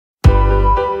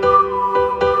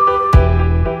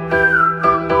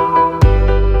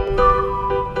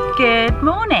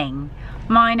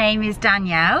name is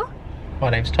Danielle. My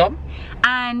name's Tom.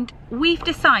 And we've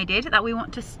decided that we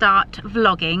want to start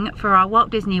vlogging for our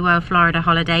Walt Disney World Florida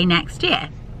holiday next year.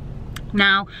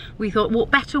 Now, we thought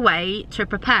what better way to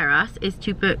prepare us is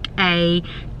to book a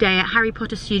day at Harry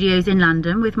Potter Studios in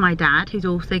London with my dad, who's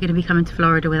also going to be coming to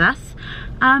Florida with us.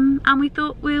 And we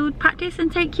thought we would practice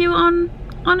and take you on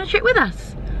a trip with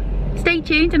us. Stay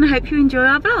tuned and I hope you enjoy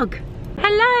our vlog.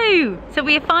 Hello! So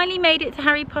we have finally made it to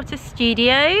Harry Potter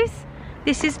Studios.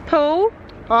 This is Paul.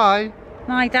 Hi.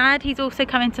 My dad, he's also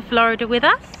coming to Florida with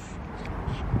us.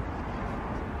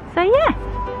 So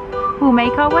yeah, we'll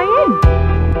make our way in.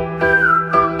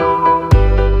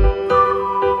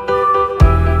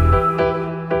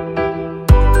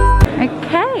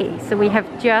 Okay, so we have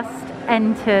just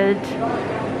entered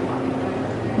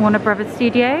Warner Brothers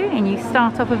Studio and you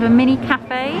start off with a mini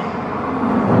cafe.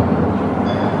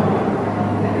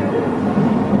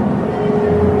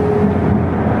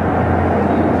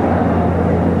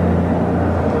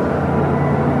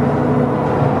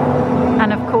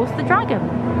 And of course the dragon.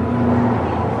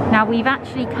 Now we've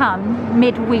actually come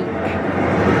midweek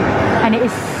and it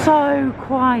is so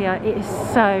quiet, it is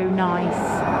so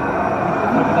nice.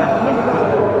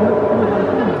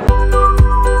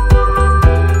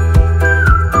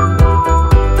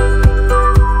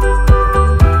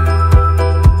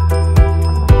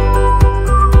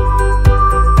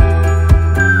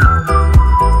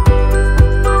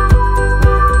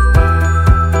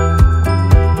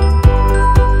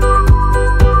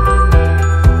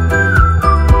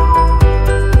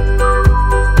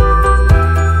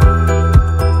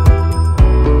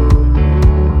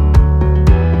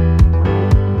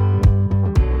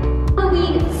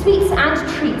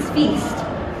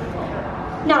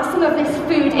 Now some of this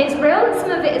food is real,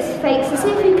 some of it is fake, so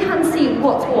see if you can see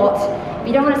what's what. If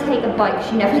you don't want to take the bite,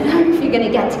 because you never know if you're going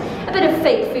to get a bit of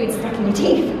fake food stuck in your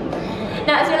teeth.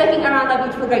 Now as you're looking around our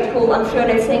beautiful Great Hall, I'm sure you're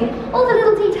noticing all the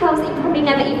little details that you probably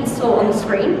never even saw on the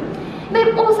screen. You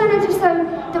may also notice though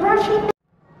that we're actually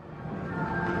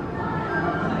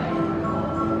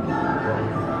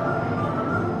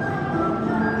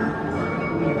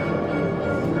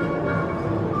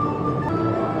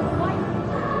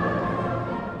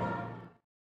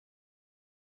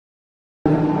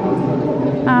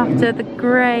after the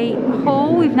Great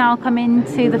Hall, we've now come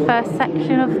into the first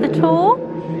section of the tour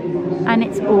and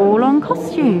it's all on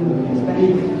costume.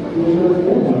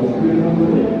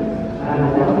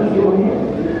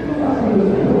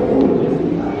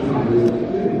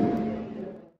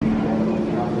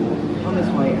 On this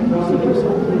way,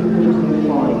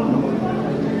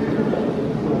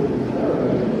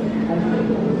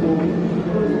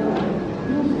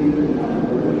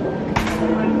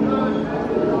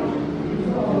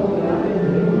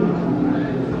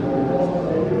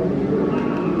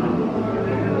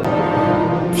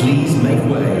 Please make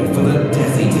way for the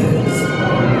Death Eaters.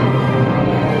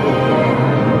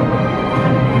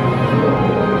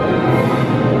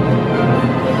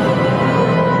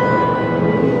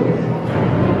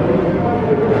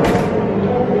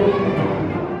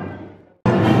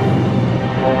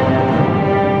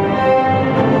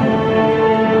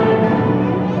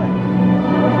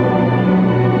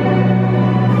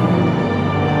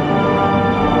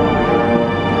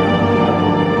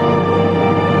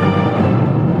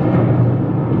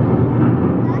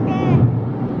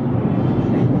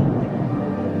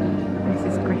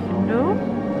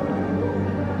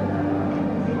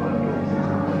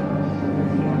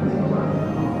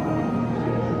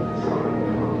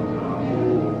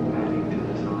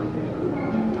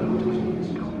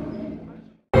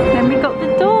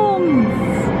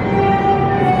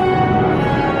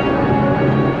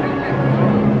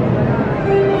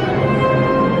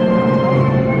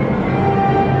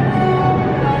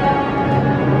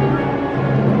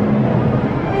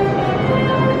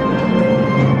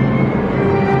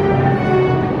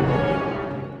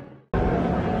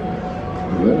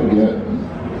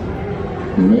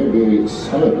 Maybe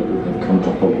some of you have come to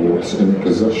Hogwarts in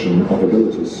possession of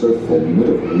abilities so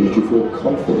formidable that you feel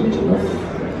confident enough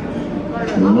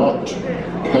to not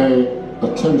pay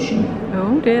attention.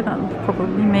 Oh dear, that was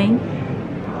probably me.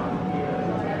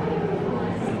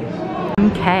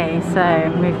 Okay, so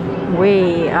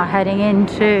we are heading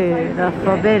into the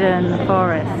Forbidden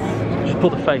Forest. Just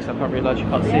pull the face up, I realise you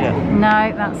can't see it.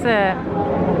 No, that's it.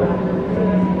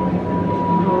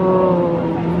 Oh.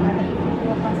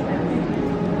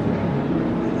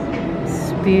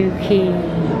 Spooky.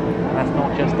 That's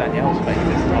not just Danielle's face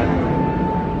this time.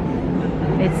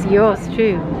 It's yours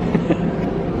too.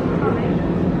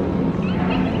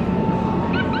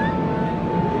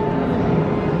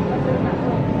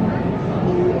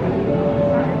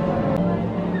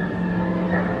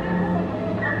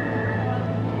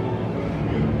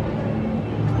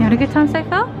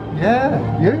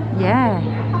 Yeah, you? Yeah.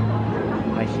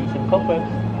 I see some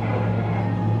cobwebs.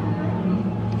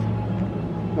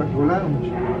 Like your lounge.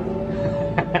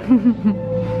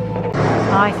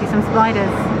 Oh, I see some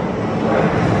spiders.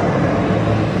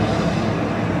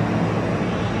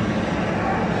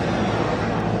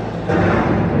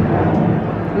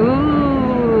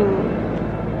 Ooh.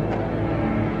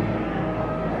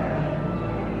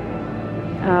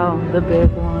 Oh, the big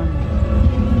one.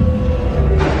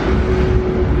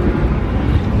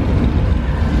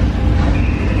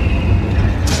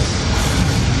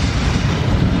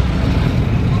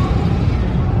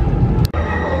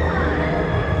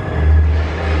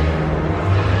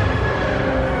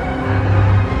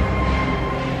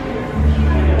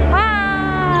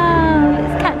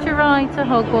 To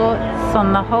Hogwarts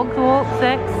on the Hogwarts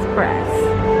Express.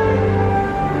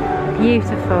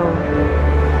 Beautiful.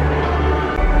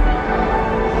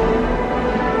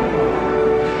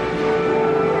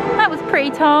 That was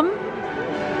pretty, Tom.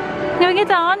 Doing a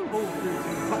dance?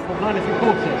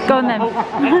 Go on then.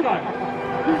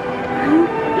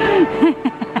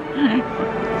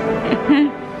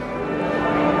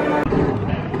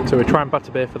 So we're trying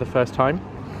butterbeer for the first time.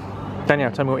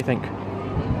 Danielle, tell me what you think.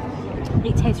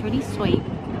 It tastes really sweet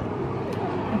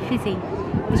and fizzy.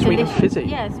 It's Sweet and delicious. fizzy?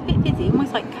 Yeah, it's a bit fizzy,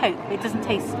 almost like Coke, but it doesn't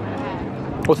taste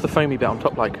What's the foamy bit on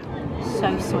top like?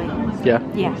 so sweet. Yeah,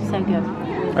 Yeah, so good.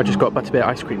 I just got butterbeer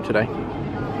ice cream today.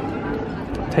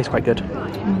 Tastes quite good.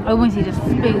 I almost need a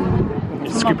spoon.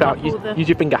 to Scoop it mop out, up all the- use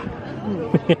your finger.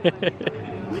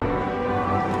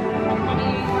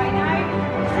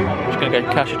 Just gonna go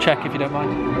cash a check if you don't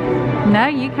mind. No,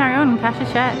 you carry on and cash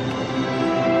a check.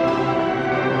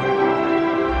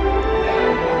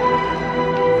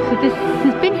 So this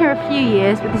has been here a few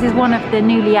years, but this is one of the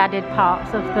newly added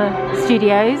parts of the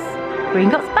studios.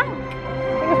 Gringotts Bank.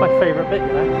 That's my favourite bit, you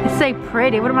know. It's so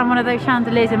pretty. Wouldn't mind one of those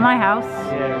chandeliers in my house.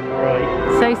 Yeah,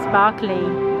 right. So sparkly.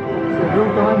 They're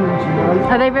real diamonds, you know.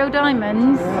 Are they real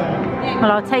diamonds?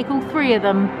 Well, I'll take all 3 of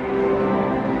them.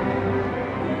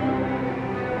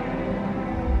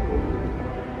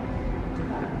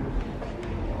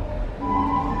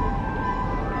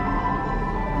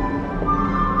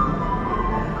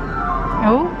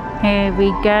 Oh, here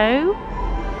we go.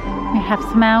 We have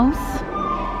smells.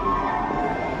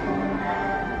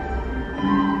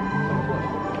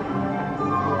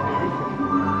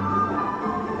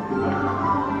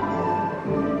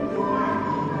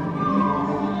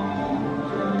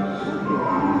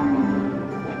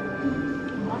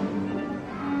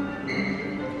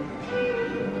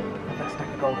 That's like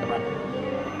a golden man.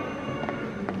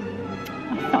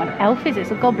 It's not an elf, is it?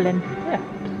 It's a goblin. Yeah.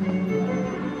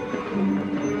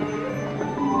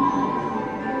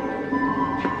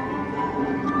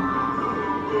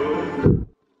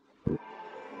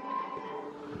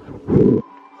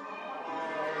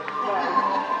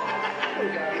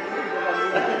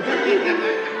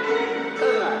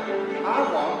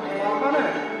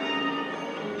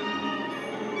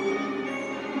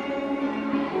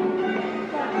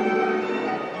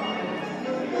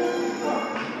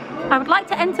 I would like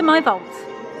to enter my vault.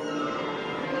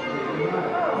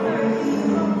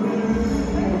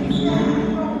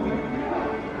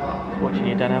 Watching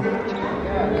you, Danielle.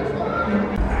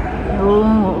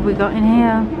 Oh, what have we got in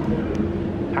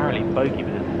here? Apparently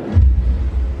bogeyman.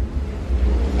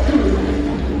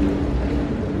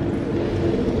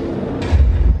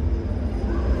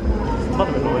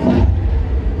 Mother-in-law, isn't it?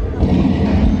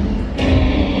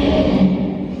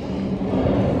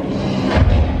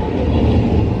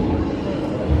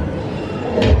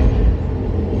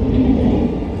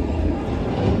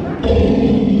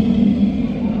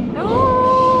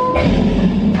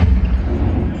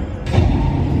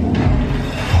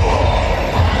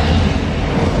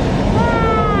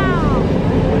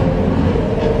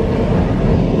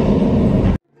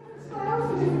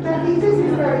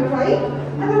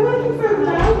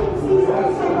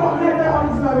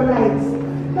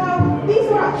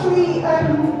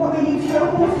 What they use for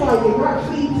horse riding, they're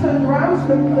actually turned around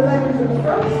to look at the legs and the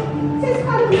fronts. So it's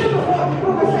kind of a little bit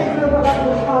what we're saying, a little bit like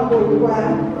what Cowboy would wear.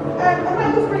 And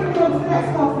that just brings me on to the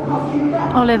next part of the costume.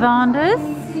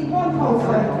 Ollivanders. See one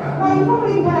halter. Now you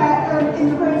probably wear in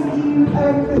the clothes that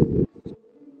you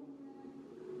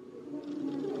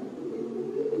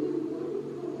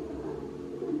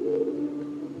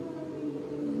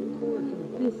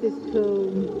This is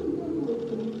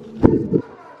cool.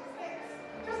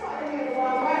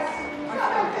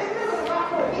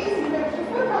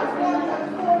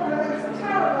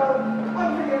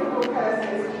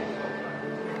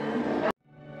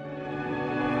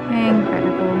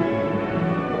 Incredible.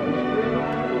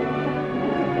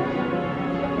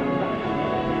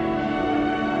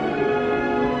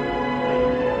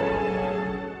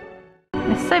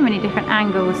 So many different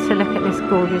angles to look at this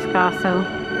gorgeous castle.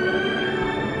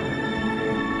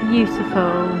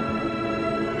 Beautiful.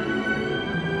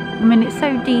 I mean, it's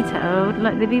so detailed,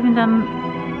 like they've even done,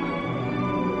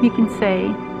 you can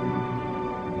see,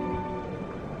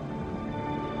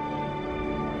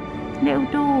 little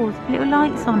doors, little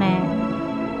lights on it.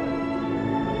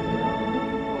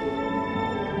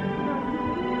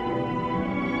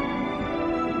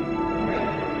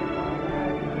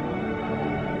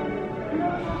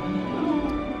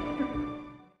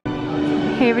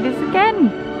 Here it is again.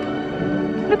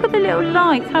 Look at the little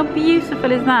lights, how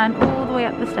beautiful is that? And all the way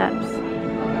up the steps.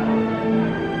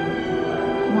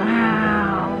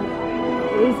 Wow,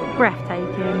 it is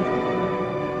breathtaking.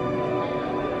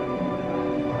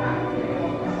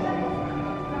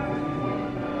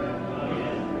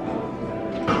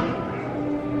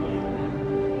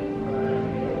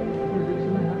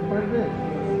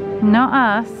 Not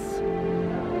us.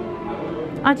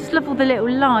 I just love all the little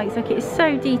lights, like it's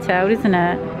so detailed, isn't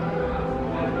it?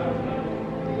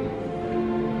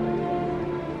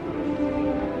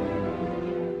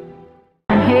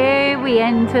 And here we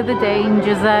enter the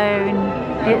danger zone.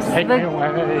 It's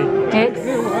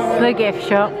the gift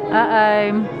shop.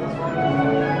 Uh-oh.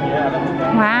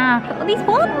 Wow, look at all these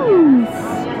ones.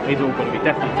 These are all going to be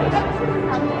Death Eaters.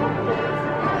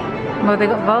 Well, they've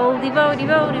got Voldemort.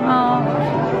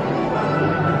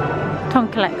 Tom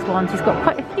collects ones. He's got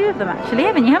quite a few of them actually,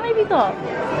 haven't you? How many have you got?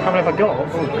 How many have I got?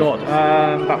 Oh god,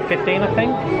 about 15 I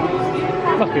think.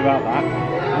 Must be about that.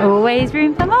 Always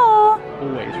room for more.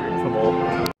 Always room for more.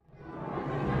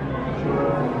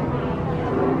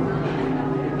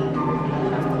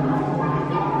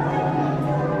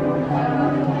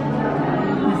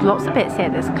 There's lots of bits here.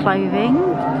 There's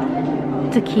clothing,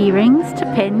 to key rings, to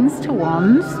pins, to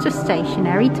wands, to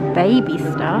stationery, to baby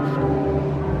stuff.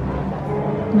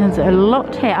 There's a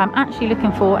lot here. I'm actually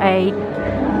looking for a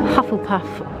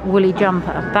Hufflepuff woolly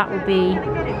jumper. That would be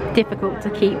difficult to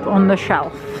keep on the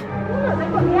shelf.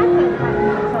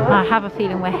 I have a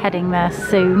feeling we're heading there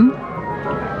soon.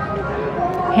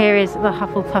 Here is the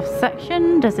Hufflepuff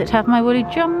section. Does it have my woolly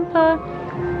jumper?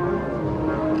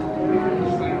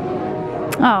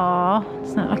 Oh,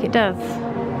 it's not like it does.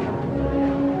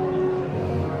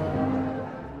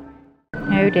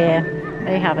 Oh dear,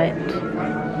 they have it.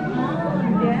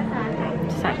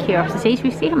 Just out of curiosity, should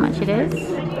we see how much it is?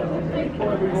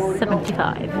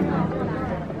 75.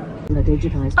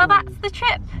 Well, that's the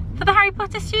trip for the Harry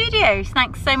Potter Studios.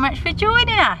 Thanks so much for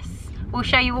joining us. We'll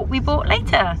show you what we bought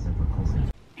later.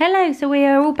 Hello, so we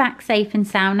are all back safe and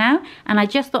sound now, and I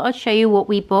just thought I'd show you what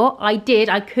we bought. I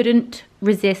couldn't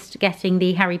resist getting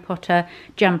the Harry Potter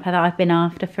jumper that I've been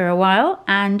after for a while,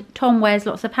 and Tom wears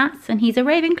lots of hats and he's a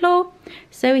Ravenclaw,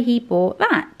 so he bought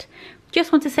that.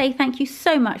 Just want to say thank you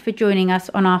so much for joining us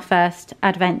on our first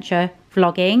adventure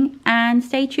vlogging, and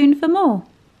stay tuned for more.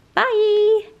 Bye!